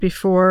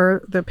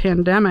Before the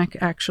pandemic,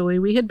 actually,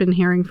 we had been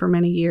hearing for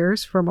many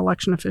years from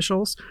election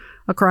officials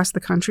across the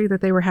country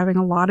that they were having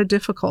a lot of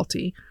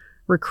difficulty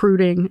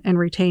recruiting and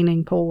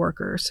retaining poll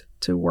workers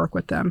to work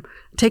with them.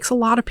 It takes a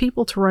lot of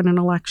people to run an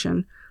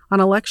election. On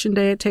election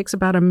day, it takes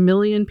about 1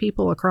 million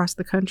people across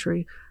the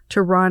country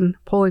to run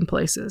polling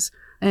places.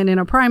 And in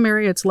a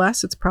primary, it's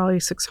less. It's probably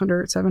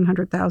 600,000,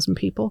 700,000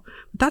 people.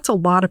 But that's a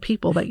lot of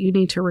people that you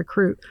need to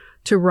recruit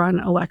to run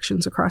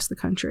elections across the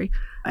country.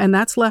 And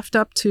that's left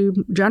up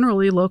to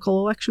generally local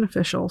election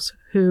officials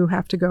who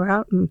have to go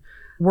out and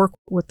work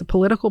with the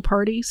political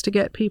parties to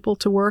get people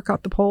to work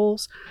at the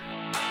polls.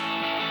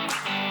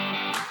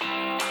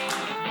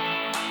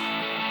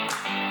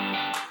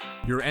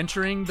 You're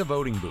entering the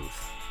voting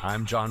booth.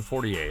 I'm John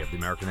Fortier of the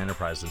American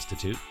Enterprise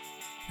Institute.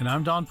 And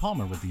I'm Don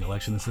Palmer with the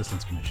Election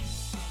Assistance Commission.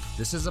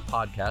 This is a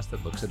podcast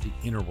that looks at the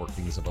inner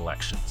workings of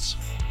elections.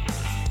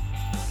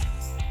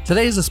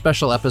 Today is a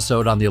special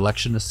episode on the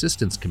Election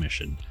Assistance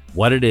Commission,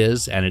 what it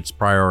is and its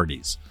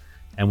priorities.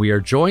 And we are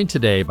joined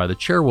today by the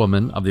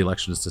chairwoman of the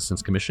Election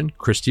Assistance Commission,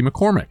 Christy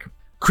McCormick.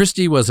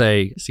 Christy was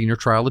a senior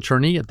trial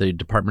attorney at the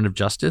Department of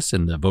Justice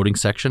in the voting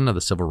section of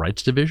the Civil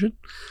Rights Division.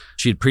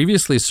 She had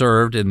previously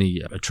served in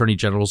the Attorney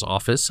General's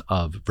Office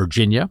of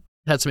Virginia,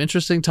 had some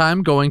interesting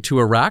time going to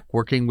Iraq,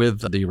 working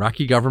with the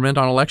Iraqi government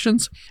on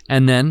elections,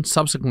 and then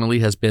subsequently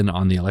has been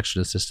on the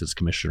Election Assistance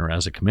Commissioner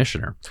as a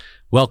commissioner.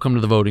 Welcome to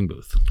the voting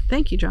booth.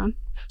 Thank you, John.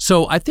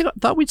 So I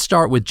thought we'd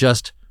start with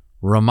just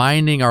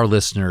reminding our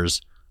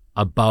listeners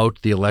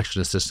about the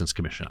Election Assistance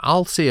Commission.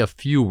 I'll say a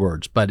few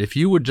words, but if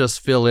you would just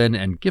fill in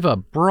and give a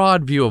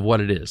broad view of what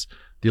it is.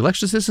 The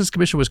Election Assistance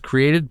Commission was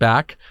created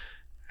back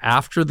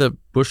after the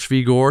Bush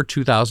v. Gore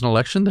 2000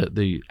 election.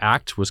 The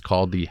act was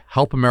called the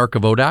Help America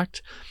Vote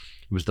Act.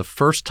 It was the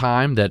first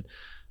time that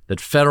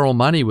federal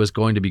money was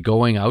going to be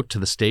going out to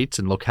the states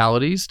and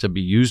localities to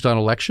be used on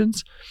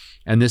elections.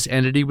 And this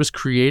entity was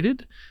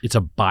created. It's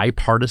a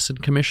bipartisan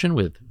commission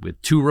with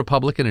 2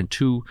 Republican and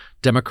 2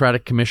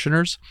 Democratic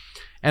commissioners.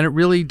 And it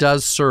really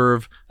does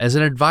serve as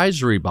an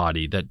advisory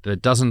body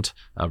that doesn't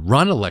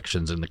run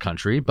elections in the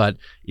country, but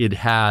it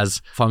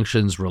has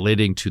functions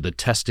relating to the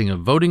testing of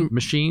voting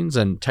machines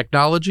and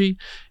technology.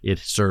 It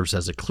serves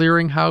as a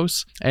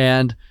clearinghouse.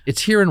 And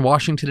it's here in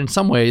Washington in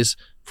some ways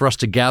for us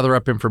to gather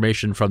up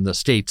information from the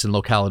states and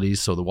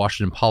localities so the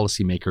Washington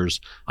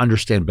policymakers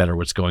understand better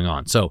what's going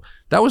on. So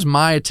that was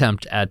my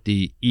attempt at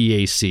the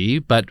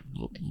EAC, but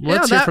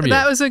let's hear from you.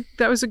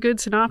 That was a good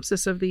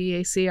synopsis of the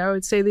EAC. I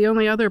would say the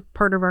only other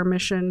part of our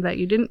mission that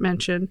you didn't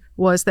mention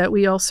was that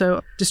we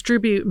also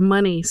distribute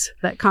monies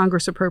that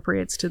Congress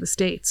appropriates to the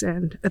states.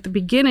 And at the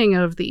beginning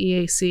of the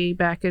EAC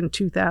back in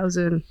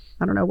 2000,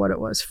 I don't know what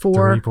it was,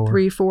 4,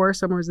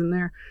 somewhere's in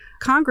there,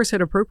 Congress had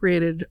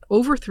appropriated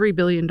over $3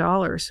 billion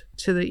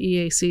to the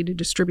EAC to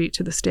distribute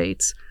to the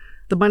states.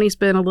 The money's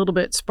been a little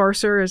bit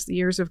sparser as the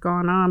years have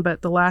gone on,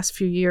 but the last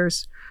few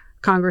years,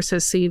 Congress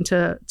has seen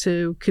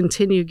to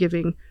continue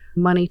giving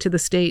money to the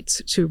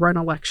states to run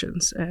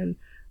elections. And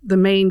the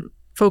main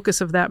focus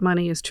of that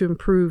money is to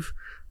improve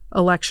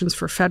elections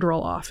for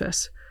federal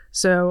office.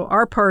 So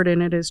our part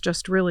in it is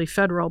just really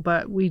federal,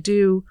 but we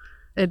do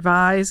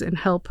advise and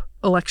help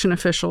election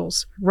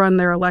officials run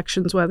their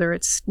elections, whether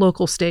it's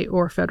local, state,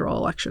 or federal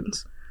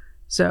elections.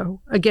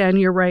 So again,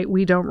 you're right,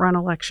 we don't run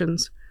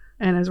elections.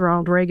 And as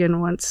Ronald Reagan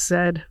once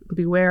said,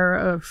 beware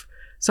of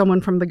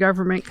someone from the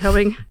government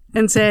coming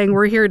and saying,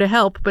 we're here to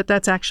help, but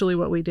that's actually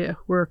what we do.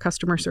 We're a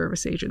customer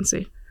service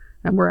agency,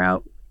 and we're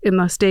out in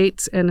the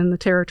states and in the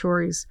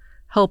territories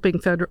helping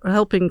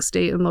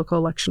state and local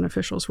election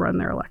officials run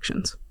their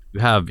elections. You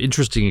have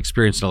interesting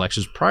experience in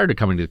elections prior to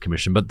coming to the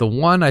commission, but the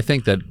one I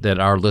think that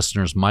our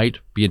listeners might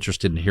be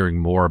interested in hearing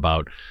more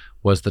about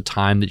was the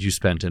time that you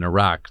spent in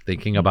Iraq,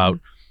 thinking about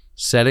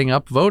setting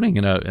up voting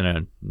in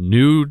a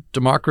new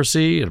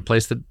democracy, in a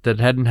place that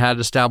hadn't had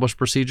established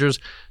procedures.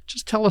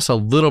 Just tell us a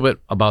little bit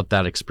about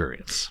that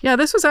experience. Yeah,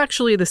 this was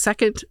actually the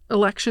second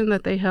election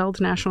that they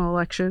held, national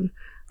election.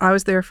 I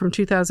was there from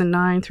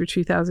 2009 through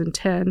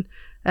 2010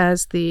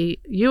 as the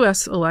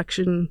U.S.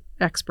 election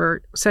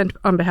expert sent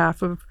on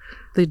behalf of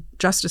the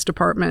Justice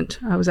Department.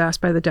 I was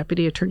asked by the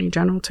Deputy Attorney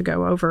General to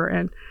go over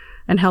and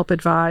help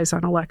advise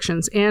on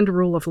elections and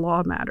rule of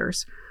law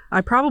matters.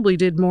 I probably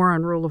did more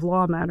on rule of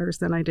law matters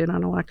than I did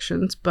on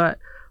elections, but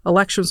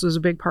elections was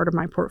a big part of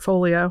my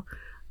portfolio.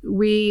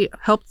 We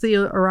helped the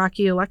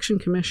Iraqi Election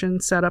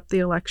Commission set up the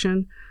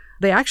election.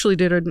 They actually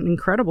did an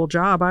incredible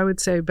job, I would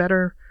say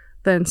better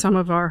than some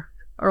of our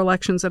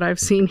elections that I've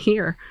seen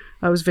here.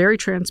 I was very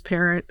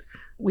transparent.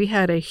 We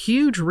had a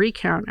huge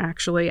recount,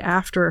 actually,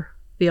 after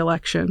the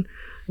election.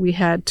 We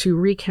had to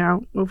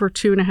recount over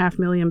 2.5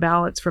 million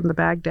ballots from the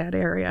Baghdad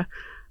area,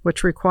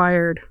 which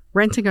required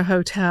renting a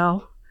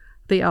hotel,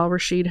 the Al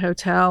Rashid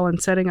Hotel,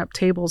 and setting up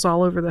tables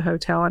all over the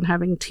hotel and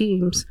having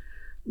teams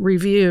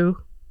review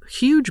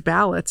huge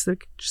ballots,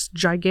 just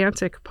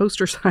gigantic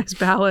poster-sized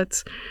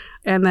ballots,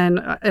 and then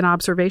and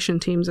observation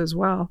teams as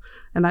well.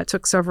 And that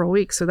took several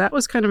weeks. So that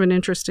was kind of an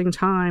interesting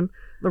time.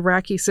 The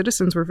Iraqi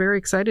citizens were very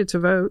excited to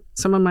vote.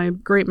 Some of my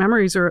great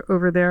memories are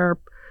over there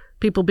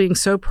people being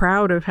so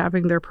proud of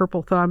having their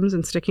purple thumbs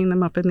and sticking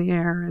them up in the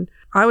air. And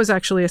I was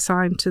actually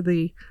assigned to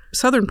the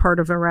southern part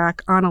of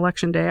Iraq on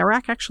Election Day.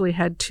 Iraq actually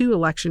had 2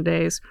 election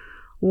days.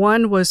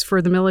 One was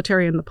for the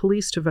military and the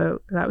police to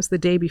vote. That was the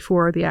day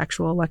before the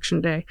actual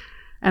election day.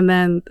 And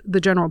then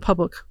the general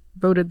public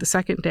voted the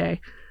second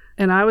day.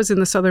 And I was in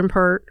the southern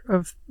part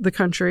of the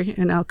country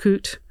in Al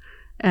Qut.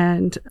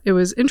 And it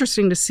was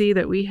interesting to see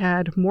that we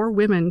had more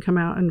women come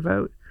out and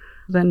vote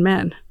than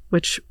men,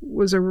 which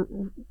was a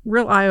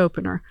real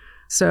eye-opener.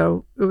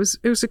 So it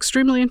was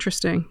extremely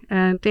interesting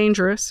and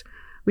dangerous.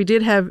 We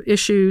did have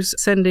issues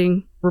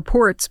sending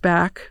reports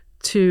back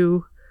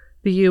to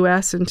the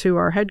U.S. and to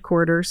our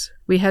headquarters.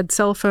 We had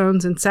cell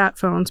phones and sat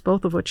phones,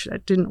 both of which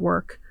didn't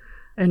work.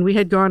 And we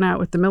had gone out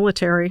with the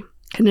military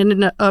and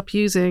ended up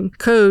using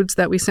codes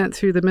that we sent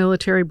through the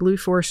military Blue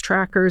Force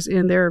trackers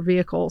in their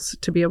vehicles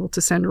to be able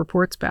to send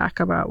reports back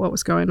about what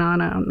was going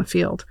on out in the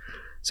field.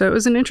 So it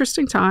was an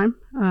interesting time.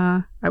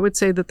 I would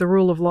say that the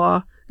rule of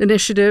law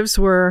initiatives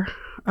were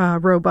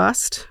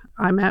robust.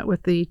 I met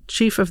with the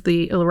chief of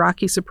the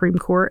Iraqi Supreme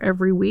Court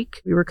every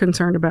week. We were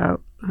concerned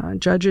about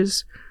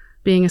judges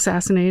being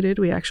assassinated.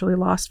 We actually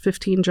lost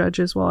 15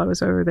 judges while I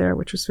was over there,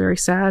 which was very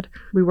sad.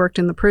 We worked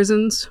in the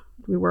prisons.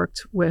 We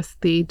worked with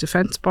the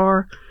defense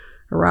bar.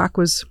 Iraq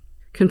was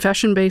a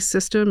confession-based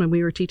system, and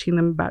we were teaching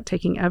them about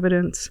taking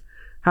evidence,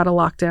 how to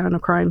lock down a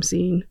crime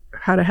scene,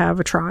 how to have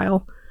a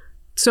trial.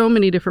 So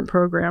many different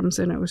programs,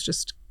 and it was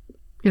just,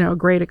 a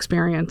great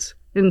experience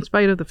in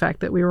spite of the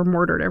fact that we were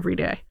mortared every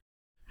day.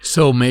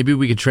 So maybe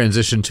we could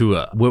transition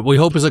to what we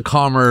hope is a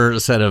calmer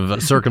set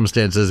of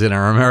circumstances in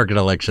our American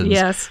elections.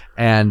 Yes.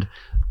 And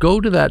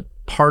go to that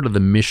part of the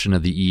mission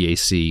of the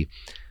EAC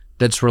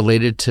that's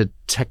related to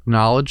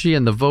technology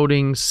and the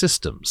voting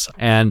systems.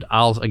 And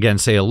I'll again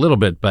say a little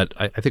bit, but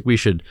I think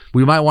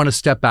we might want to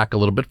step back a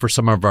little bit for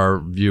some of our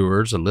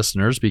viewers and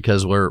listeners,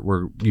 because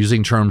we're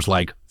using terms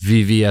like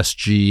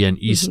VVSG and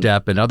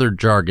E-Step and other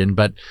jargon.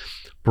 But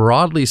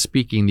broadly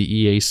speaking,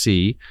 the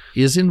EAC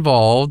is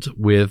involved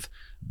with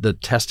the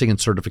testing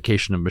and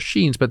certification of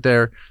machines, but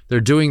they're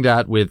doing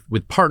that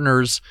with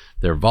partners.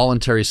 They're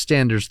voluntary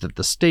standards that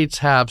the states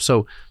have.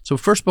 So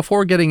first,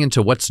 before getting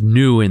into what's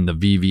new in the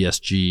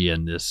VVSG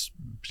and this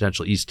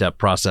potential E-Step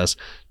process,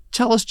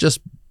 tell us just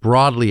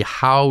broadly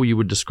how you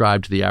would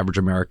describe to the average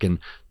American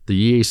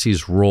the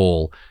EAC's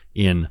role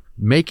in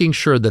making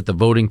sure that the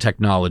voting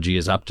technology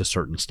is up to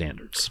certain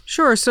standards.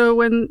 Sure. So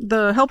when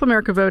the Help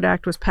America Vote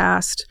Act was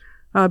passed,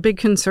 a big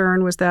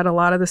concern was that a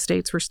lot of the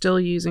states were still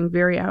using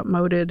very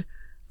outmoded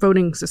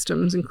voting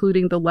systems,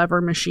 including the lever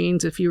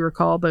machines, if you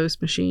recall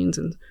those machines,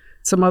 and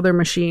some other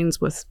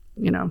machines with,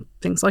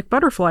 things like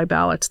butterfly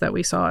ballots that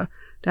we saw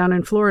down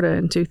in Florida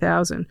in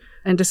 2000,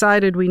 and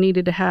decided we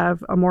needed to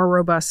have a more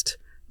robust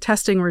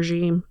testing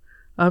regime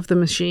of the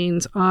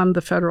machines on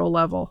the federal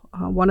level.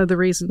 One of the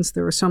reasons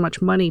there was so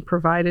much money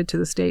provided to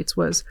the states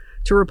was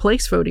to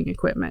replace voting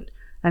equipment,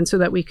 and so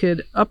that we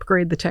could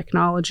upgrade the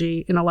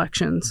technology in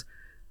elections.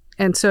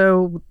 And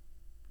so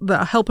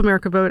the Help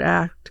America Vote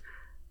Act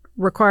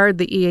required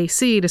the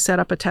EAC to set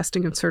up a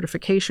testing and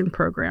certification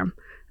program.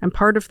 And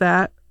part of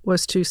that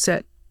was to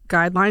set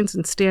guidelines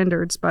and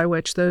standards by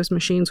which those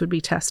machines would be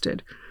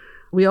tested.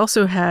 We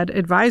also had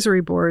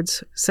advisory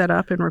boards set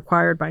up and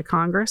required by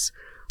Congress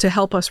to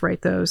help us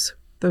write those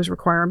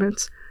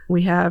requirements.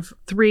 We have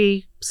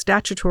 3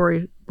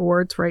 statutory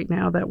boards right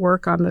now that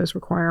work on those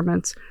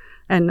requirements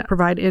and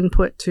provide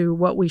input to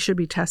what we should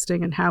be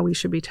testing and how we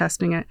should be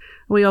testing it.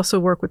 We also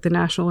work with the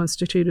National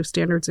Institute of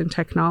Standards and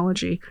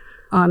Technology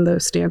on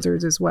those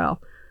standards as well.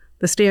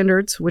 The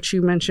standards, which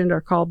you mentioned, are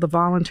called the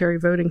Voluntary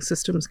Voting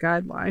Systems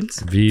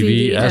Guidelines.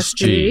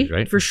 VVSG,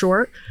 right? For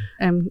short.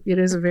 And it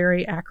is a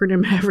very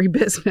acronym-heavy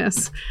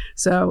business.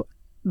 So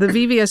the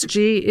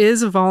VVSG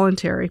is a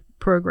voluntary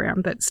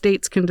program that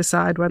states can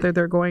decide whether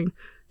they're going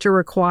to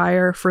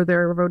require for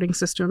their voting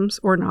systems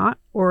or not,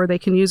 or they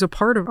can use a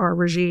part of our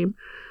regime.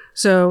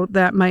 So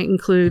that might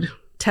include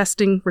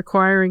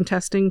requiring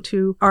testing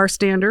to our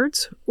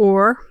standards,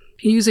 or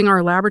using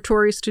our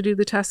laboratories to do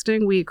the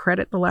testing. We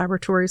accredit the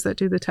laboratories that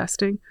do the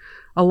testing,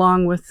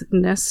 along with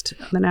NIST,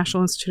 the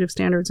National Institute of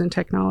Standards and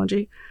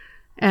Technology,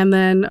 and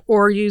then,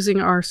 or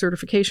using our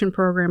certification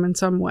program in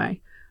some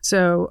way.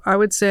 So I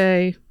would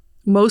say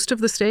most of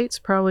the states,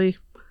 probably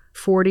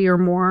 40 or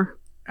more,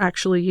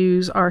 actually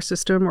use our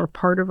system or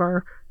part of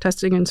our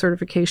testing and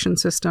certification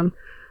system.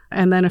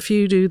 And then a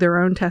few do their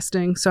own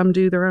testing. Some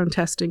do their own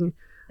testing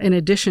in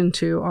addition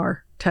to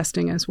our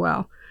testing as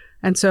well.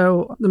 And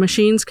so the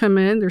machines come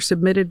in, they're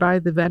submitted by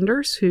the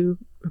vendors who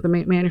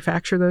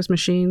manufacture those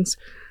machines.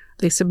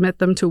 They submit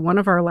them to one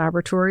of our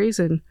laboratories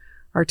and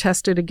are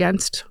tested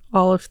against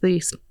all of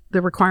the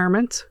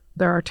requirements.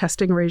 There are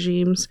testing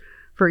regimes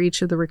for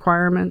each of the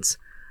requirements.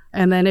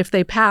 And then if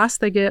they pass,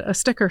 they get a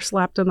sticker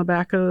slapped on the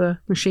back of the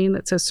machine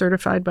that says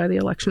certified by the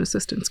Election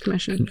Assistance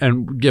Commission.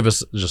 And give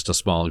us just a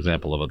small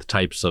example of the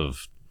types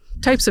of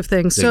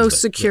things. So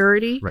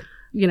security. Right.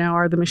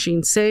 Are the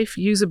machines safe?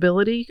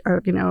 Usability,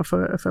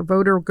 if a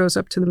voter goes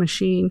up to the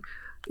machine,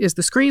 Is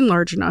the screen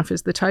large enough?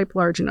 Is the type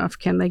large enough?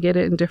 Can they get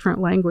it in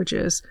different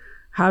languages?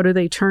 How do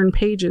they turn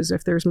pages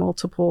if there's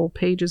multiple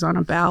pages on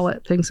a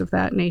ballot? Things of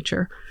that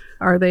nature.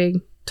 Are they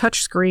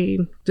touch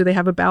screen? Do they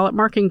have a ballot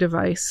marking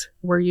device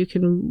where you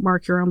can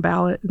mark your own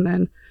ballot and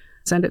then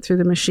send it through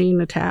the machine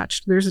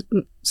attached? There's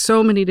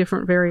so many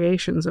different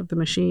variations of the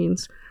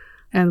machines,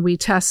 and we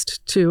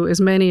test to as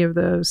many of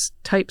those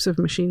types of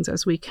machines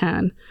as we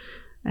can.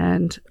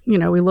 And,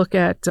 we look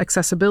at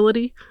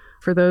accessibility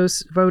for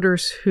those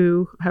voters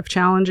who have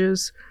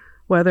challenges,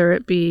 whether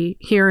it be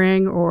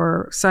hearing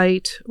or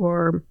sight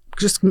or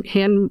just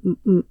hand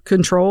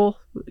control,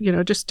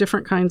 just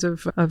different kinds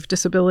of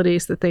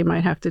disabilities that they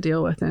might have to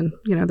deal with. And,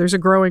 there's a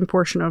growing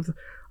portion of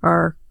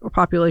our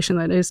population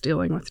that is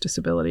dealing with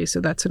disabilities.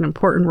 So that's an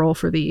important role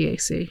for the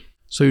EAC.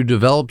 So you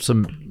developed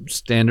some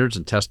standards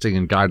and testing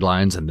and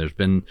guidelines, and there's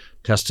been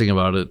testing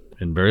about it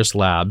in various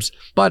labs.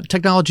 But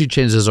technology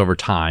changes over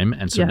time.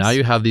 And so now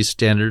you have these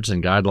standards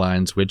and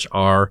guidelines which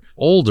are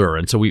older.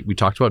 And so we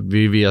talked about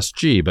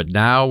VVSG, but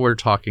now we're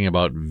talking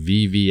about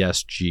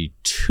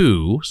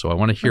VVSG2. So I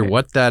want to hear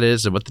what that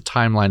is and what the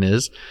timeline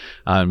is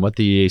and what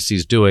the EAC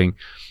is doing.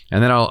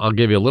 And then I'll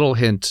give you a little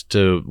hint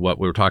to what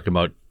we were talking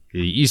about,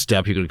 the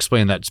E-step. You can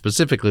explain that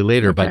specifically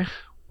later. But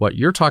what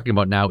you're talking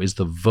about now is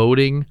the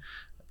voting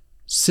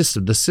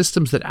system, the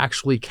systems that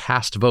actually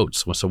cast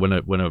votes. So when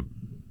a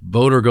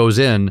voter goes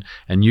in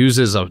and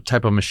uses a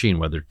type of machine,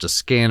 whether it's a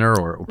scanner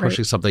or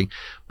pushing something,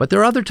 but there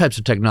are other types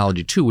of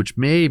technology too, which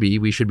maybe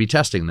we should be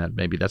testing. That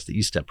maybe that's the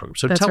E-step program.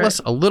 So tell us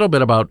a little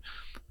bit about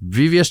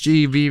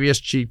VVSG,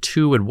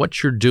 VVSG2, and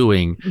what you're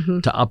doing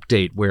to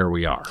update where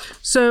we are.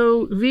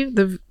 So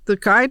the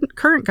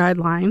current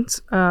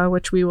guidelines,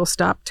 which we will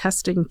stop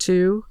testing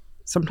to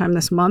sometime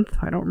this month.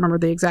 I don't remember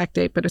the exact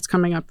date, but it's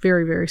coming up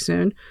very, very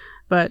soon.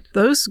 But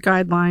those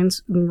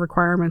guidelines and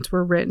requirements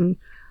were written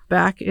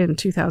back in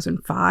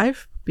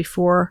 2005,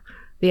 before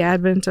the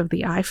advent of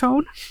the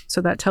iPhone.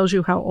 So that tells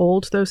you how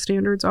old those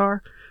standards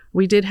are.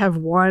 We did have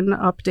one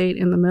update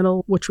in the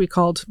middle, which we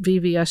called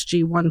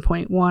VVSG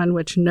 1.1,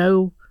 which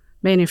no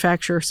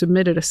manufacturer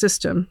submitted a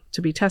system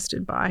to be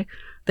tested by.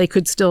 They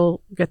could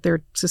still get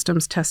their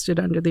systems tested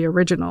under the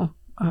original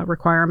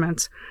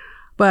requirements.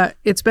 But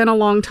it's been a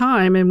long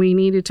time, and we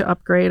needed to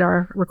upgrade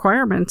our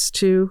requirements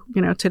to,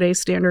 today's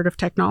standard of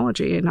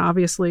technology. And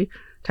obviously,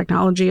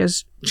 technology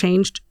has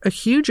changed a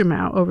huge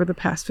amount over the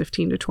past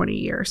 15 to 20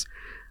 years.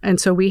 And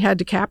so we had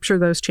to capture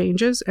those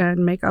changes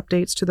and make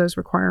updates to those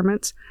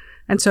requirements.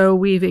 And so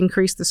we've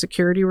increased the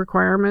security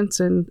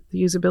requirements and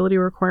the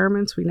usability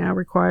requirements. We now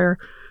require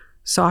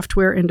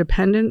software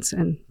independence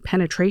and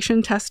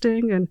penetration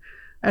testing. And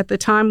at the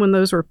time when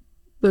those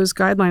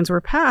guidelines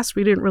were passed,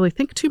 we didn't really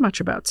think too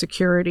much about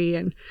security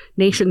and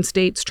nation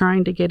states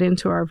trying to get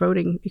into our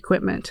voting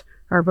equipment,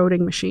 our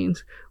voting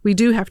machines. We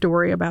do have to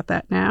worry about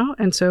that now.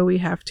 And so we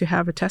have to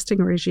have a testing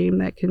regime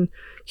that can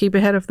keep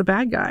ahead of the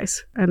bad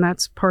guys. And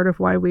that's part of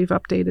why we've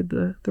updated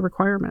the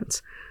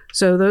requirements.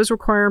 So those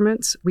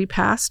requirements we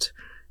passed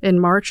in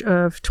March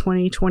of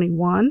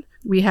 2021.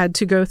 We had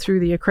to go through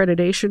the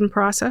accreditation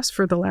process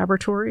for the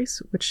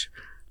laboratories, which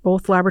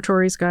both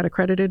laboratories got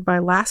accredited by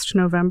last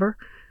November.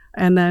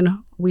 And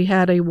then we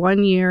had a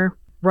 1-year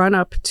run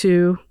up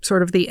to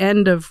sort of the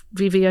end of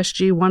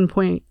VVSG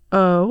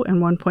 1.0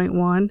 and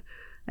 1.1.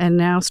 And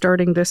now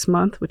starting this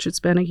month, which it's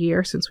been a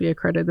year since we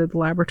accredited the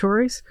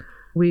laboratories,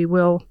 we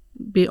will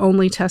be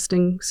only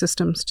testing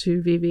systems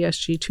to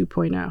VVSG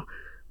 2.0.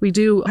 We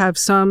do have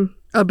some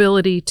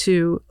ability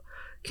to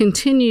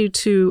continue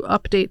to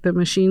update the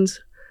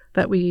machines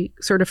that we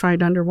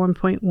certified under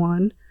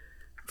 1.1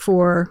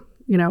 for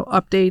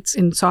updates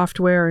in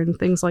software and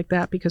things like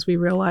that, because we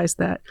realize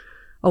that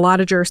a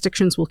lot of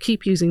jurisdictions will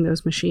keep using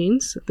those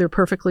machines. They're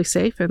perfectly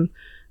safe and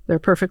they're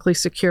perfectly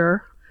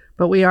secure,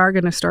 but we are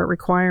going to start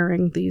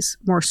requiring these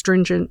more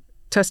stringent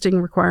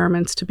testing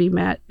requirements to be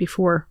met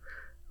before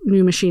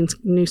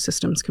new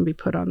systems can be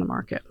put on the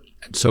market.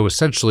 So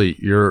essentially,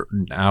 you're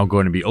now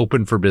going to be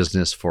open for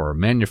business for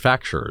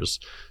manufacturers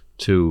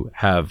to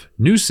have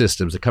new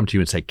systems that come to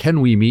you and say,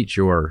 can we meet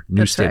your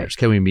new standards? Right.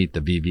 Can we meet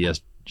the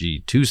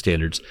VVSG2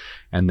 standards?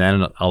 And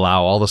then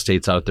allow all the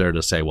states out there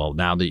to say, well,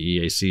 now the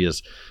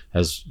EAC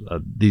has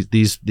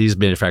these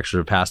manufacturers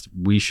have passed.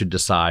 We should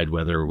decide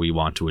whether we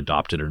want to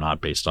adopt it or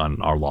not based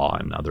on our law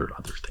and other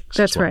things.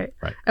 That's right.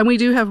 And we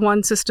do have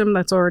one system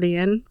that's already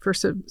in for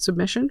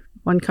submission.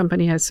 One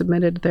company has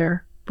submitted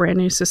their brand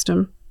new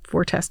system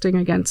for testing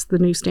against the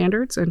new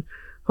standards, and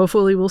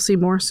hopefully we'll see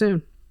more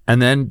soon. And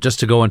then just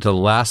to go into the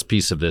last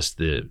piece of this,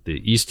 the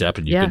E-step,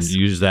 and you can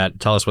use that,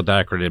 tell us what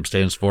that acronym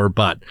stands for,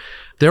 but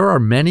there are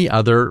many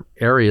other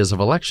areas of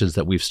elections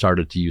that we've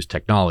started to use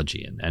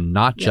technology in, and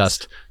not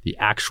just the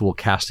actual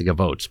casting of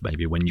votes.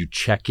 Maybe when you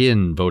check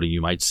in voting,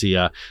 you might see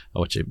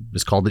what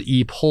is called the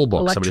e-poll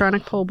book.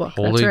 Electronic poll book.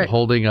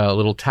 Holding a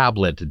little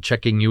tablet and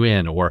checking you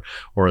in, or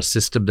a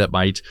system that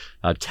might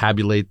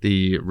tabulate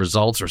the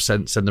results or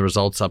send the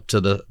results up to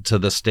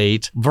the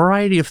state.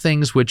 Variety of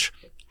things which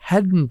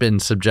hadn't been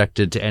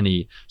subjected to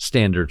any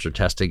standards or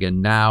testing,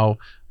 and now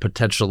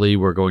potentially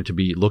we're going to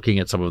be looking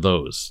at some of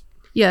those.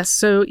 Yes.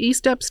 So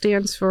ESTEP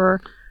stands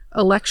for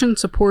Election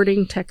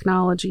Supporting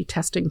Technology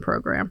Testing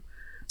Program.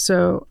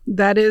 So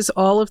that is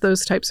all of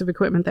those types of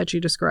equipment that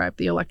you described,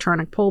 the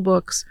electronic poll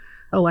books,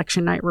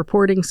 election night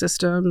reporting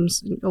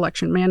systems,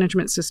 election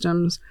management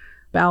systems,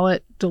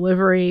 ballot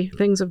delivery,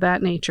 things of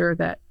that nature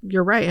that,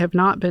 you're right, have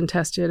not been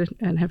tested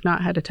and have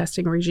not had a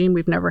testing regime.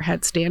 We've never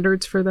had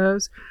standards for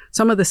those.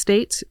 Some of the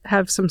states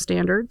have some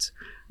standards,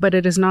 but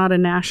it is not a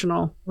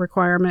national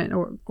requirement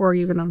or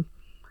even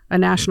a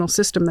national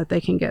system that they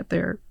can get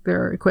their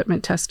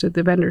equipment tested.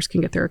 The vendors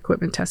can get their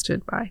equipment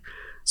tested by.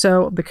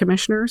 So the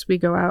commissioners, we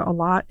go out a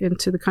lot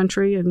into the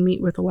country and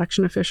meet with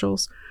election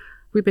officials.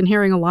 We've been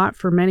hearing a lot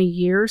for many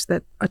years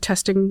that a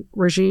testing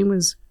regime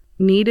was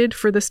needed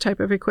for this type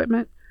of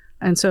equipment.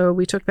 And so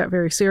we took that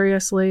very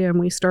seriously and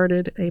we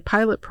started a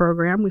pilot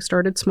program. We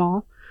started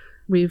small.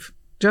 We've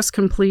just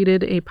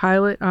completed a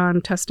pilot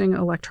on testing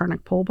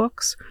electronic poll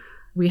books.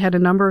 We had a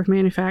number of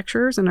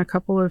manufacturers and a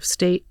couple of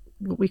state,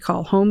 what we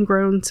call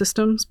homegrown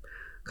systems,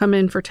 come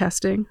in for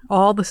testing.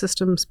 All the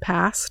systems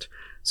passed.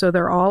 So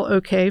they're all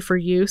okay for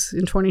use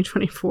in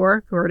 2024,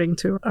 according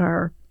to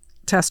our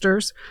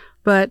testers.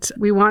 But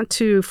we want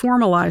to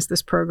formalize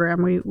this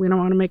program. We don't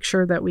want to make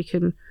sure that we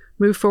can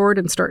move forward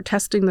and start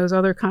testing those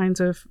other kinds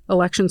of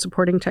election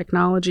supporting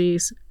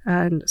technologies.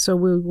 And so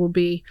we will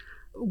be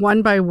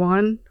one by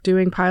one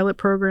doing pilot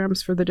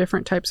programs for the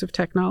different types of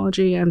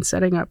technology and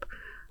setting up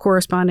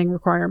corresponding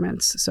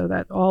requirements so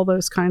that all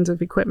those kinds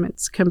of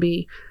equipments can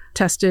be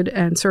tested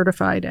and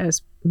certified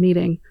as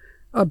meeting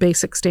a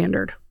basic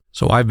standard.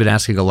 So I've been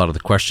asking a lot of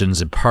the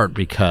questions in part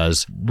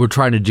because we're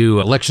trying to do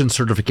election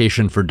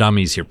certification for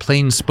dummies here,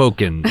 plain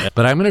spoken.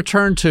 But I'm going to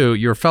turn to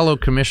your fellow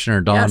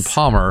commissioner, Don Yes.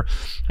 Palmer,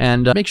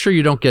 and make sure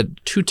you don't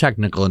get too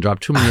technical and drop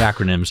too many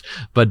acronyms.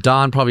 But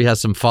Don probably has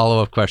some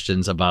follow-up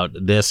questions about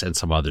this and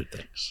some other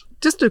things.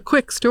 Just a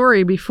quick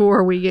story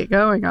before we get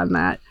going on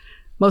that.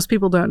 Most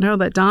people don't know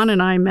that Don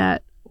and I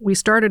met. We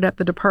started at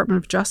the Department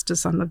of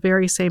Justice on the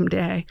very same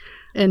day,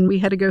 and we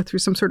had to go through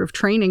some sort of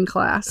training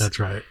class. That's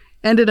right.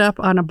 Ended up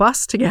on a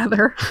bus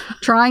together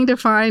trying to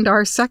find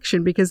our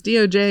section because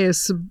DOJ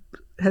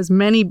has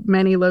many,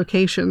 many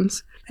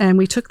locations. And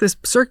we took this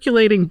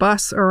circulating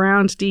bus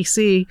around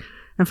D.C.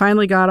 and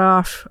finally got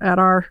off at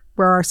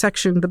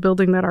the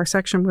building that our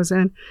section was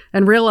in,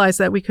 and realized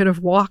that we could have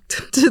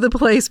walked to the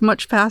place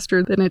much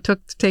faster than it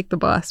took to take the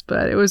bus.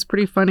 But it was a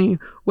pretty funny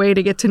way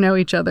to get to know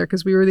each other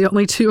because we were the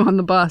only two on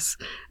the bus,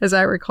 as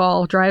I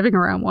recall, driving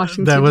around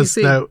Washington,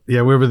 D.C.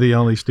 Yeah, we were the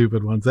only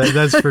stupid ones.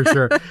 That's for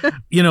sure.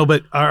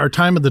 But our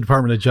time at the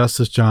Department of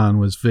Justice, John,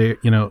 was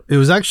it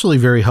was actually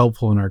very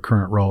helpful in our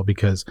current role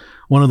because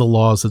one of the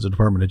laws that the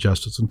Department of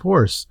Justice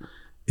enforce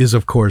is,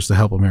 of course, the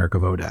Help America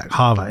Vote Act,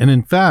 HAVA. And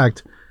in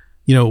fact,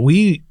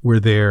 we were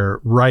there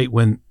right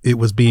when it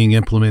was being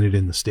implemented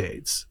in the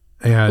states.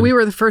 And we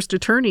were the first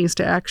attorneys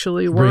to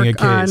actually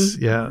work on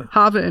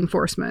HAVA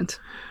enforcement.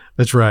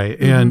 That's right.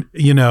 Mm-hmm.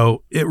 And,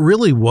 it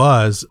really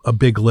was a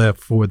big lift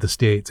for the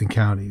states and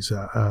counties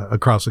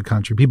across the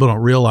country. People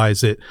don't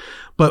realize it.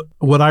 But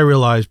what I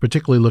realized,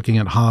 particularly looking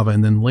at HAVA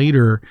and then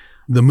later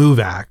the MOVE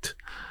Act,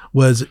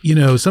 was,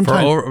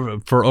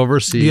 sometimes for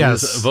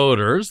overseas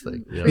voters.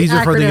 These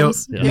are for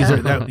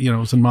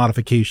it's a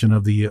modification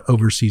of the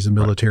overseas and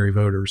military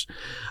voters.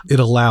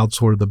 It allowed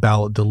sort of the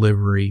ballot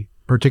delivery,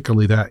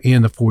 particularly that,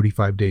 and the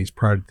 45 days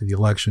prior to the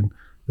election,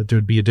 that there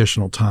would be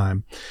additional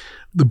time.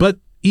 But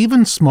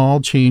even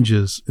small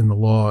changes in the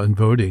law and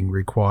voting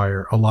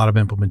require a lot of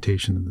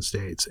implementation in the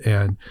states,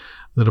 and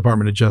the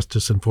Department of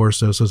Justice enforced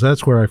those. So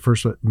that's where I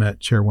first met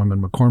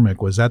Chairwoman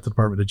McCormick, was at the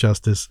Department of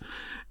Justice,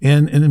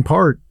 and in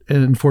part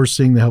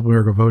enforcing the Help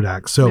America Vote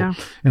Act. So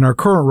in our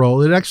current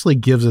role, it actually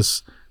gives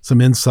us some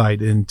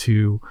insight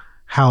into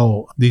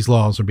how these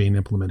laws are being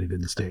implemented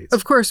in the states.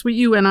 Of course,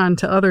 you went on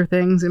to other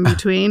things in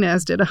between,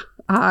 as did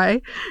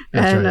I,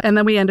 and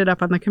then we ended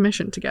up on the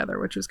commission together,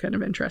 which was kind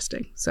of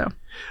interesting. So.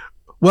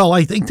 Well,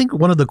 I think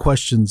one of the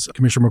questions,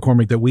 Commissioner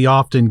McCormick, that we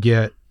often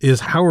get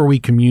is how are we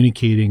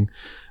communicating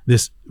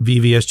this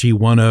VVSG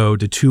 1.0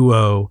 to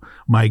 2.0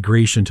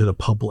 migration to the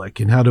public?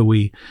 And how do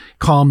we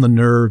calm the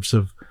nerves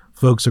of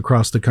folks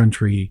across the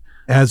country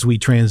as we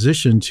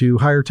transition to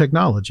higher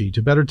technology,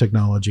 to better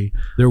technology?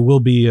 There will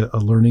be a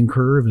learning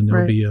curve, and there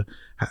will be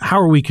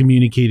how are we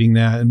communicating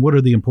that? And what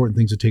are the important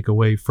things to take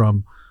away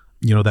from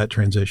that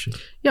transition?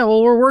 Yeah,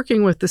 well, we're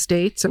working with the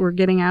states. We're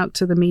getting out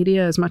to the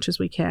media as much as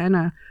we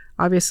can.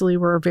 Obviously,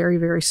 we're a very,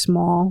 very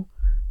small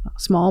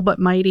but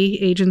mighty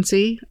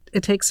agency.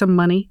 It takes some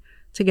money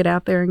to get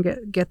out there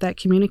and get that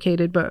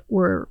communicated. But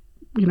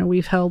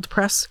we've held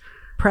press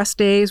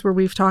days where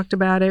we've talked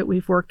about it.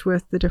 We've worked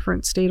with the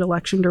different state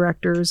election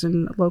directors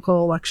and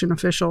local election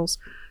officials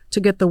to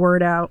get the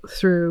word out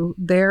through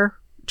their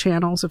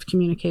channels of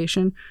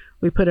communication.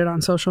 We put it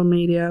on social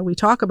media. We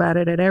talk about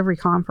it at every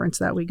conference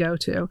that we go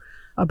to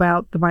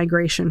about the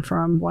migration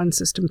from one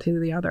system to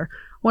the other.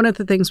 One of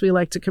the things we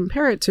like to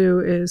compare it to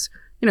is,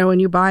 when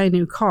you buy a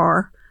new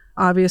car,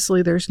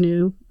 obviously there's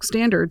new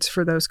standards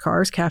for those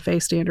cars,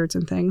 CAFE standards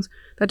and things.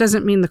 That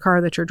doesn't mean the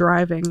car that you're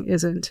driving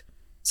isn't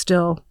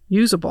still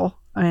usable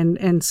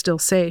and still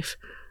safe.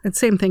 And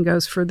same thing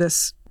goes for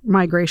this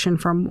migration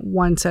from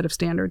one set of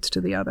standards to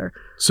the other.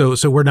 So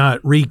we're not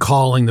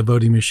recalling the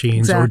voting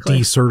machines Exactly. or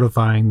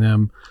decertifying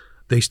them.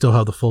 They still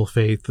have the full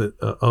faith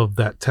of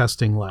that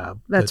testing lab.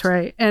 That's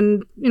right.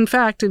 And in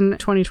fact, in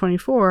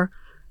 2024,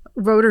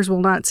 voters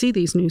will not see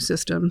these new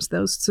systems.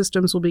 Those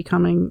systems will be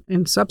coming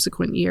in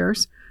subsequent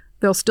years.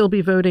 They'll still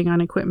be voting on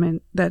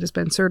equipment that has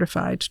been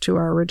certified to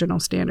our original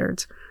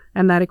standards.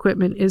 And that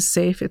equipment is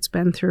safe. It's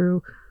been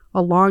through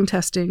a long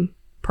testing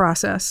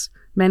process,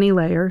 many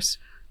layers,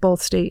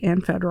 both state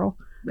and federal,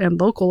 and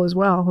local as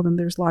well. I mean,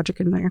 there's logic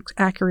and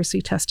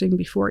accuracy testing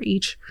before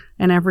each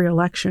and every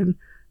election.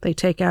 They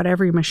take out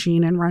every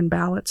machine and run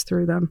ballots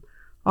through them.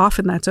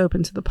 Often that's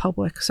open to the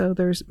public. So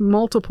there's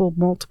multiple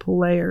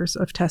layers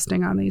of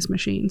testing on these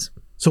machines.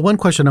 So one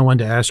question I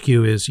wanted to ask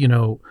you is,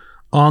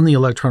 on the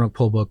electronic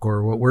poll book,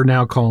 or what we're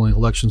now calling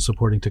election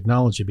supporting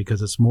technology,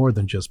 because it's more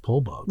than just poll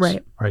books.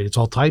 Right. It's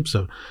all types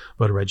of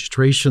voter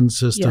registration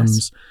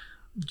systems,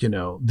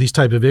 these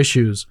type of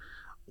issues.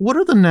 What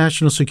are the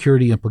national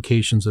security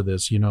implications of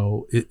this?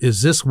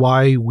 Is this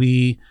why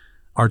we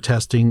are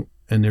testing,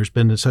 and there's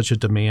been such a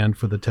demand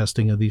for the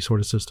testing of these sort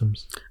of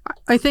systems?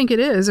 I think it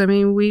is. I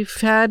mean, we've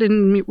had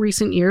in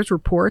recent years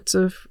reports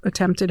of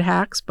attempted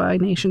hacks by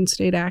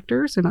nation-state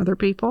actors and other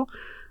people.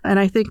 And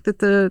I think that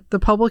the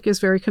public is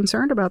very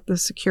concerned about the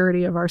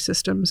security of our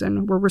systems,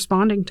 and we're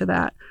responding to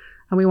that.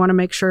 And we want to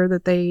make sure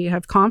that they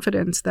have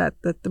confidence that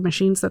the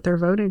machines that they're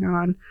voting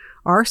on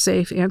are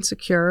safe and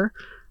secure.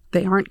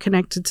 They aren't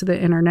connected to the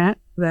internet,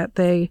 that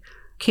they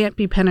can't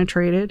be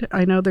penetrated.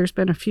 I know there's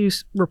been a few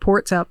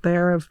reports out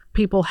there of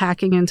people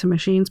hacking into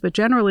machines, but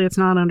generally it's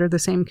not under the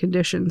same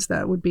conditions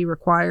that would be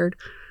required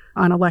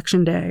on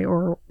election day,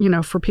 or,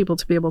 for people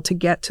to be able to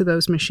get to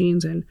those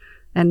machines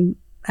and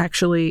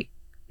actually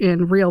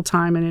in real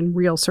time and in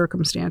real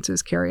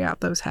circumstances carry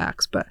out those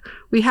hacks. But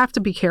we have to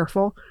be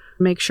careful,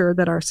 make sure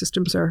that our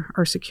systems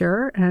are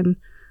secure. And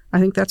I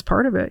think that's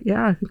part of it.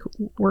 Yeah, I think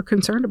we're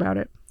concerned about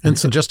it. And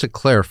so just to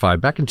clarify,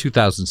 back in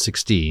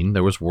 2016,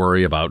 there was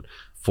worry about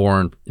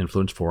foreign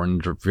influence, foreign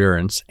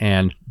interference,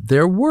 and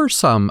there were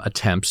some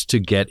attempts to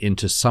get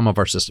into some of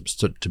our systems.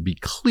 To be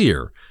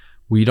clear,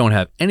 we don't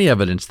have any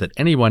evidence that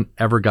anyone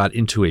ever got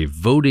into a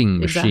voting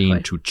machine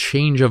Exactly. to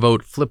change a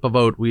vote, flip a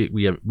vote.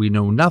 We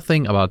know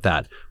nothing about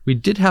that. We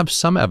did have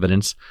some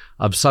evidence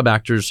of some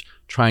actors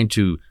trying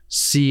to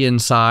see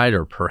inside,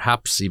 or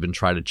perhaps even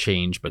try to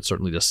change, but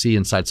certainly to see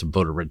inside some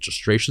voter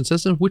registration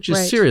systems, which is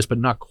Right. serious, but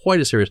not quite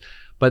as serious.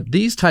 But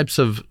these types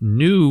of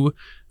new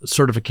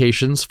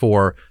certifications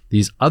for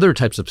these other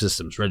types of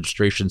systems,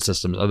 registration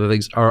systems, other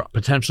things, are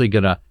potentially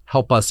going to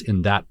help us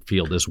in that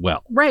field as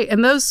well. Right.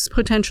 And those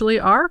potentially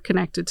are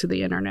connected to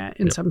the internet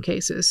in Yep. some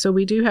cases. So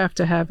we do have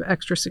to have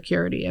extra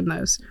security in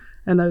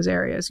those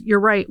areas. You're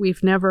right.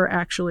 We've never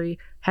actually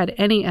had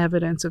any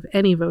evidence of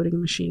any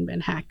voting machine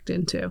been hacked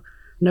into.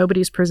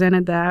 Nobody's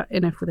presented that.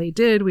 And if they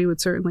did, we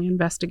would certainly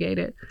investigate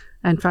it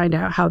and find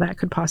out how that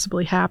could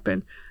possibly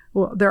happen.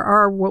 Well, there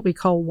are what we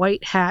call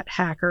white hat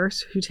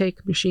hackers who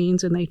take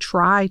machines and they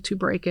try to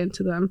break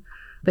into them.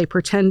 They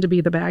pretend to be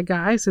the bad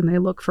guys and they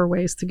look for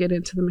ways to get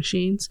into the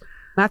machines.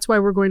 That's why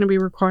we're going to be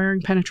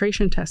requiring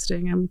penetration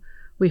testing. And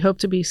we hope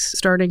to be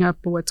starting up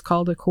what's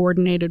called a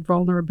coordinated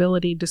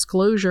vulnerability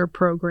disclosure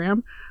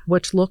program,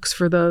 which looks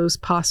for those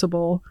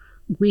possible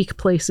weak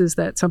places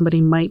that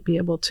somebody might be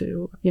able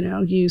to,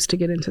 use to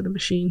get into the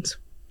machines.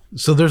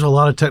 So there's a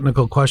lot of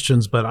technical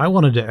questions, but I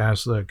wanted to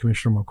ask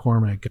Commissioner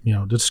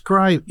McCormick,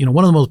 describe,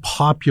 one of the most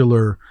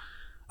popular,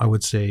 I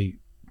would say,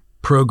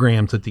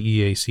 programs that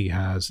the EAC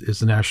has is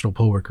the National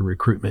Poll Worker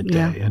Recruitment Day.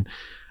 Yeah. And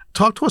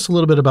talk to us a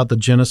little bit about the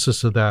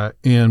genesis of that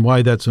and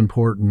why that's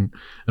important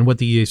and what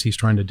the EAC is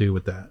trying to do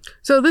with that.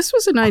 So this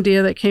was an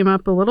idea that came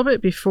up a little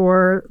bit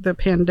before the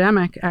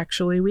pandemic,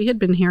 actually. We had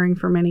been hearing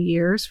for many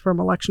years from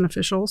election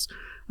officials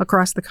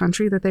across the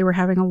country that they were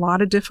having a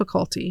lot of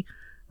difficulty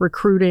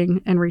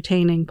recruiting and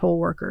retaining poll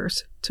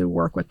workers to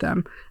work with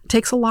them. It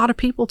takes a lot of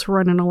people to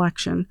run an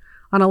election.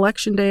 On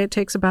election day, it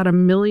takes about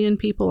 1 million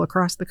people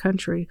across the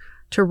country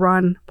to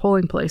run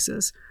polling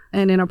places.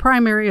 And in a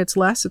primary, it's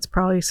less. It's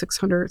probably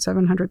 600,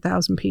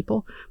 700,000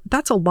 people. But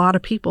that's a lot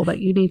of people that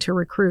you need to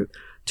recruit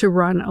to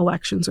run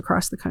elections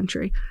across the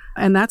country.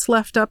 And that's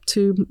left up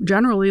to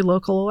generally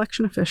local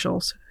election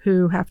officials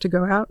who have to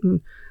go out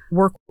and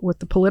work with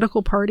the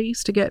political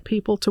parties to get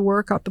people to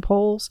work at the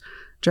polls.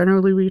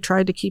 Generally, we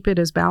tried to keep it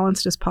as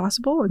balanced as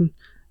possible and,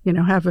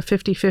 have a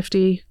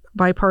 50-50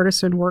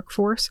 bipartisan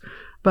workforce.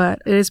 But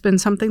it has been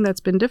something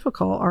that's been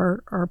difficult.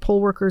 Our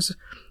poll workers'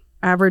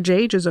 average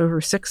age is over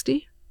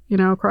 60,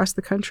 across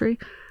the country.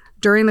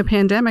 During the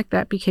pandemic,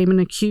 that became an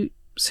acute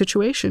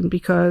situation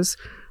because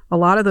a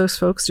lot of those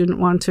folks didn't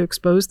want to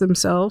expose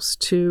themselves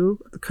to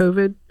the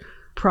COVID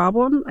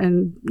problem.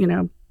 And,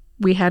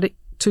 we had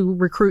to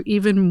recruit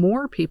even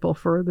more people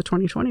for the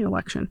 2020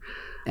 election.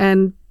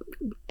 And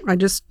I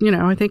just,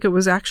 I think it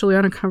was actually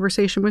on a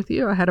conversation with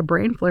you. I had a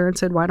brain flare and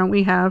said, why don't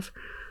we have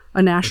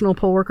a National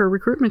Poll Worker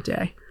Recruitment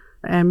Day?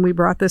 And we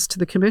brought this to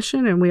the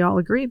commission, and we all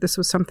agreed this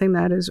was something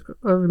that is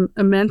of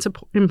immense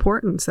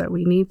importance, that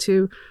we need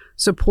to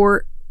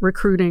support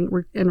recruiting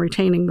and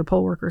retaining the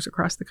poll workers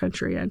across the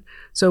country. And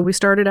so we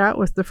started out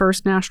with the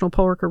first National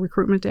Poll Worker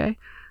Recruitment Day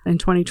in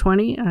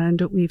 2020,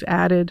 and we've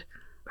added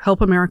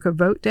Help America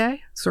Vote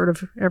Day. Sort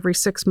of every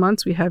 6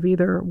 months, we have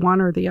either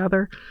one or the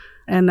other,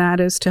 and that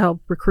is to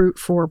help recruit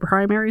for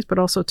primaries, but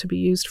also to be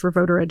used for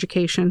voter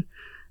education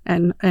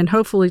and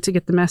hopefully to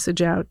get the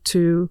message out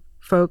to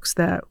folks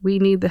that we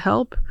need the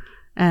help,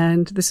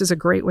 and this is a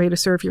great way to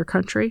serve your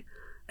country.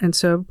 And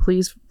so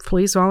please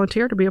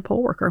volunteer to be a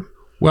poll worker.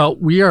 Well,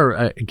 we are,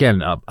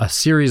 again, a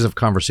series of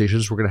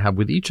conversations we're going to have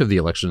with each of the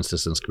election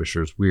assistance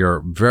commissioners. We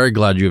are very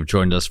glad you have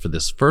joined us for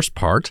this first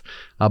part,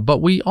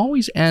 but we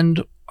always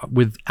end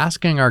with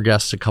asking our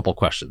guests a couple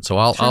questions. So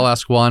I'll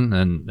ask one,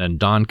 and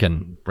Don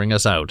can bring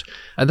us out.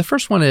 And the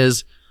first one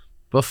is,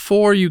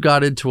 before you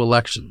got into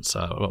elections,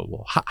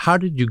 how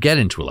did you get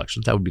into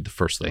elections? That would be the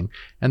first thing.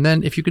 And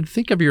then if you could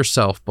think of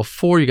yourself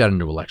before you got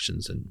into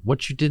elections and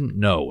what you didn't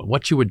know and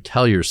what you would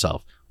tell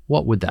yourself,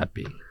 what would that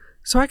be?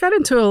 So I got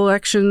into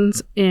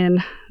elections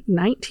in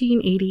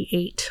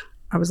 1988.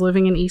 I was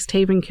living in East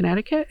Haven,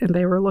 Connecticut, and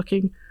they were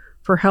looking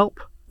for help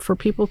for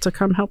people to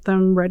come help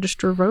them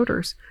register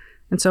voters.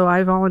 And so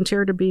I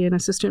volunteered to be an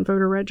assistant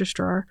voter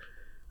registrar.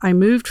 I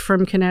moved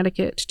from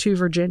Connecticut to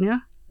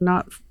Virginia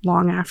not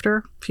long after,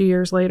 a few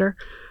years later,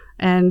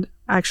 and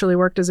actually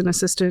worked as an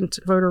assistant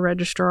voter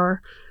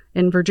registrar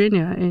in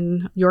Virginia,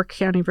 in York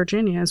County,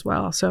 Virginia as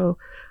well. So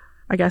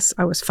I guess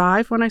I was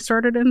 5 when I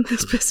started in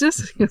this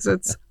business, because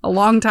it's a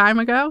long time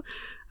ago,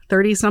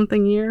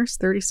 30-something years,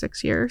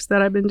 36 years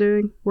that I've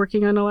been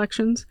working on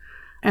elections.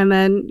 And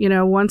then,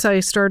 once I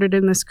started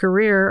in this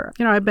career,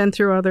 I've been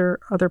through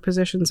other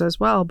positions as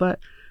well, but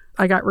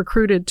I got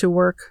recruited to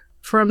work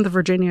from the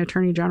Virginia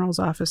Attorney General's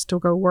office to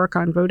go work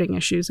on voting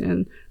issues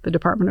in the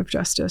Department of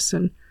Justice,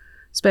 and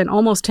spent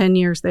almost 10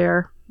 years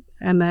there.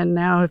 And then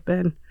now I've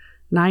been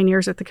 9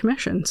 years at the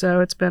commission. So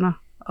it's been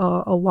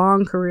a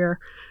long career.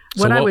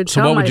 What would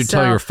you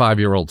tell your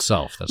 5-year-old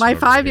self? My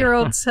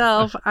 5-year-old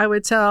self, I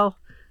would tell,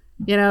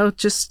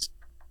 just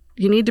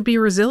you need to be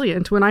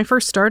resilient. When I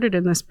first started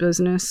in this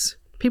business,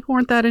 people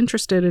weren't that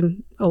interested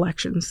in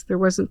elections. There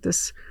wasn't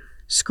this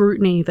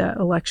scrutiny that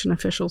election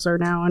officials are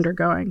now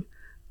undergoing.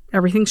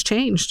 Everything's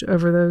changed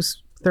over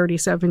those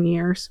 37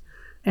 years,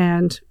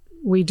 and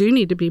we do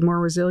need to be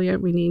more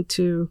resilient. We need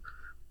to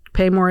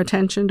pay more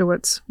attention to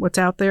what's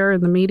out there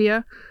in the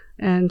media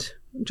and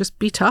just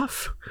be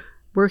tough.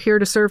 We're here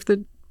to serve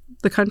the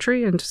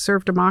country and to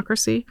serve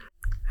democracy,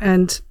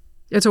 and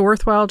it's a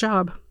worthwhile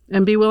job.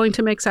 And be willing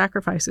to make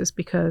sacrifices,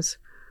 because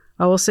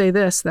I will say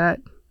this, that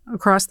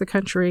across the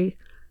country,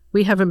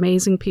 we have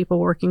amazing people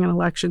working in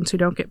elections who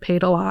don't get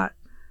paid a lot,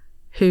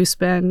 who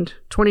spend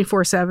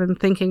 24/7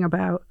 thinking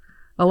about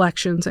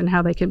elections and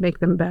how they can make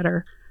them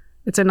better.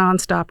 It's a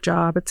nonstop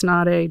job. It's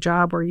not a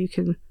job where you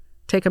can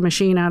take a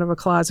machine out of a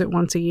closet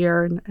once a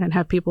year and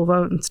have people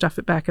vote and stuff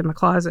it back in the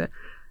closet.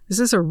 This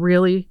is a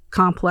really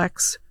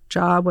complex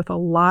job with a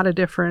lot of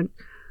different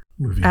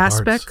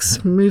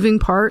moving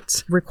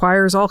parts,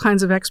 requires all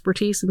kinds of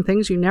expertise and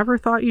things you never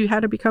thought you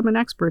had to become an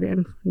expert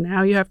in.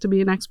 Now you have to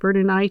be an expert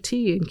in IT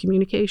and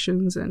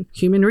communications and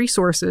human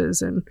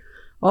resources and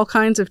all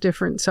kinds of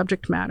different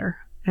subject matter.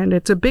 And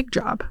it's a big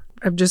job.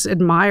 I just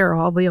admire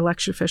all the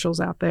election officials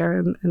out there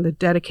and the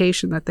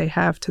dedication that they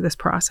have to this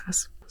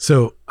process.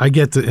 So I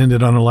get to end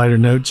it on a lighter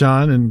note,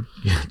 John and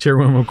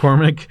Chairwoman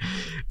McCormick.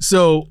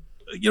 So,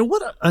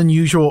 what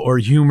unusual or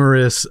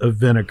humorous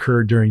event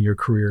occurred during your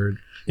career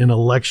in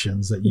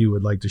elections that you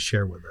would like to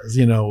share with us?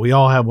 We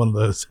all have one of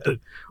those. There's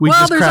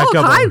all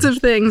kinds of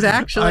things,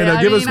 actually. I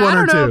know. Give us one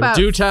or two.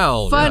 Do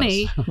tell.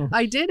 Funny. Yes.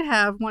 I did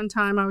have one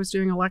time I was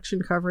doing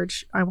election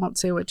coverage. I won't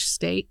say which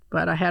state,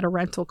 but I had a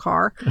rental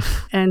car,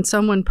 and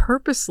someone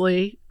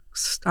purposely,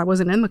 I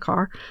wasn't in the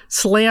car,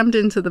 slammed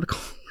into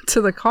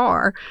the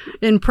car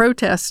in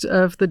protest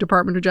of the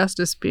Department of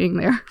Justice being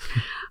there.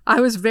 I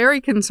was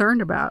very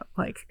concerned about,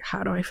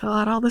 how do I fill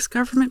out all this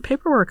government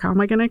paperwork? How am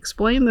I going to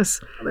explain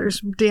this? There's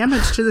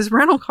damage to this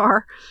rental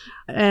car.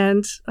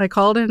 And I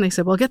called in and they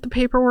said, well, get the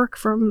paperwork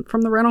from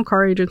the rental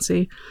car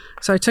agency.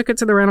 So I took it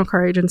to the rental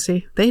car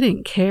agency. They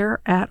didn't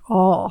care at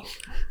all.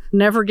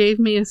 Never gave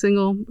me a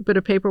single bit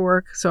of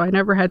paperwork. So I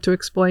never had to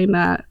explain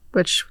that,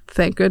 which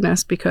thank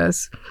goodness,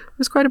 because it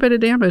was quite a bit of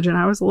damage and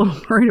I was a little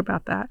worried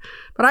about that.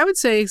 But I would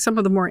say some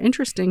of the more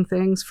interesting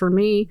things for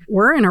me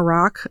were in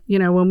Iraq.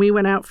 When we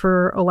went out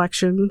for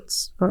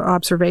elections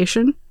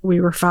observation, we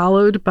were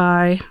followed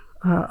by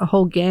a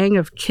whole gang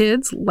of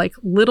kids, like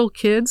little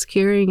kids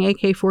carrying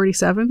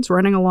AK-47s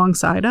running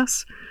alongside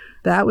us.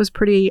 That was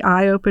pretty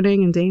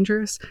eye-opening and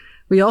dangerous.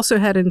 We also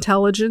had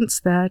intelligence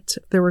that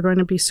there were going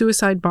to be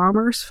suicide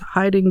bombers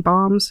hiding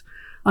bombs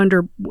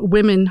under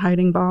women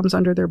hiding bombs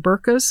under their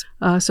burqas.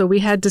 So we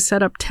had to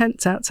set up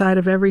tents outside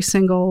of every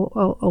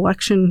single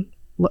election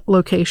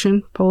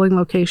location, polling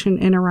location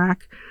in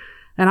Iraq.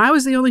 And I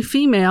was the only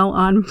female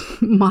on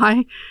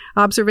my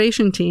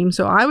observation team.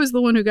 So I was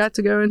the one who got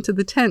to go into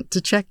the tent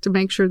to check to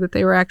make sure that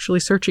they were actually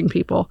searching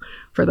people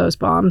for those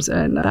bombs.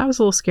 And that was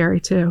a little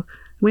scary too.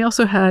 We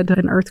also had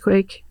an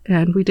earthquake,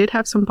 and we did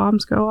have some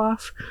bombs go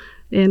off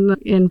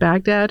in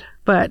Baghdad.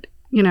 But,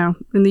 you know,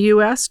 in the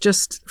U.S.,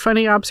 just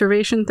funny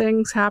observation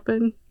things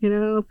happen. You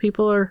know,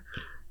 people are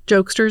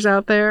jokesters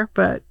out there,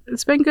 but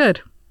it's been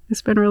good.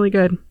 It's been really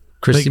good.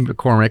 Christy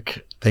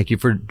McCormick, thank you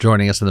for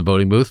joining us in the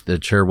voting booth, the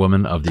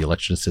chairwoman of the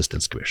Election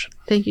Assistance Commission.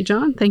 Thank you,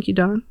 John. Thank you,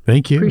 Don.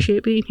 Thank you.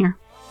 Appreciate being here.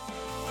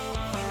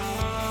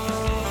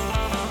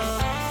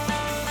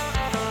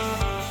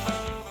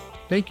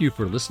 Thank you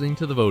for listening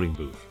to The Voting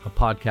Booth, a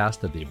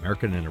podcast of the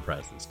American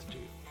Enterprise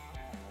Institute.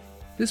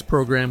 This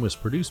program was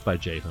produced by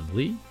Jae-Hun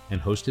Lee and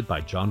hosted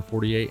by John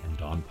Fortier and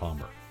Don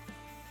Palmer.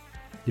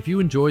 If you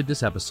enjoyed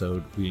this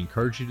episode, we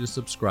encourage you to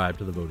subscribe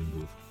to The Voting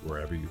Booth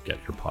wherever you get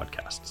your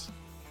podcasts.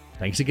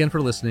 Thanks again for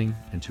listening,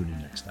 and tune in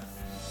next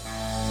time.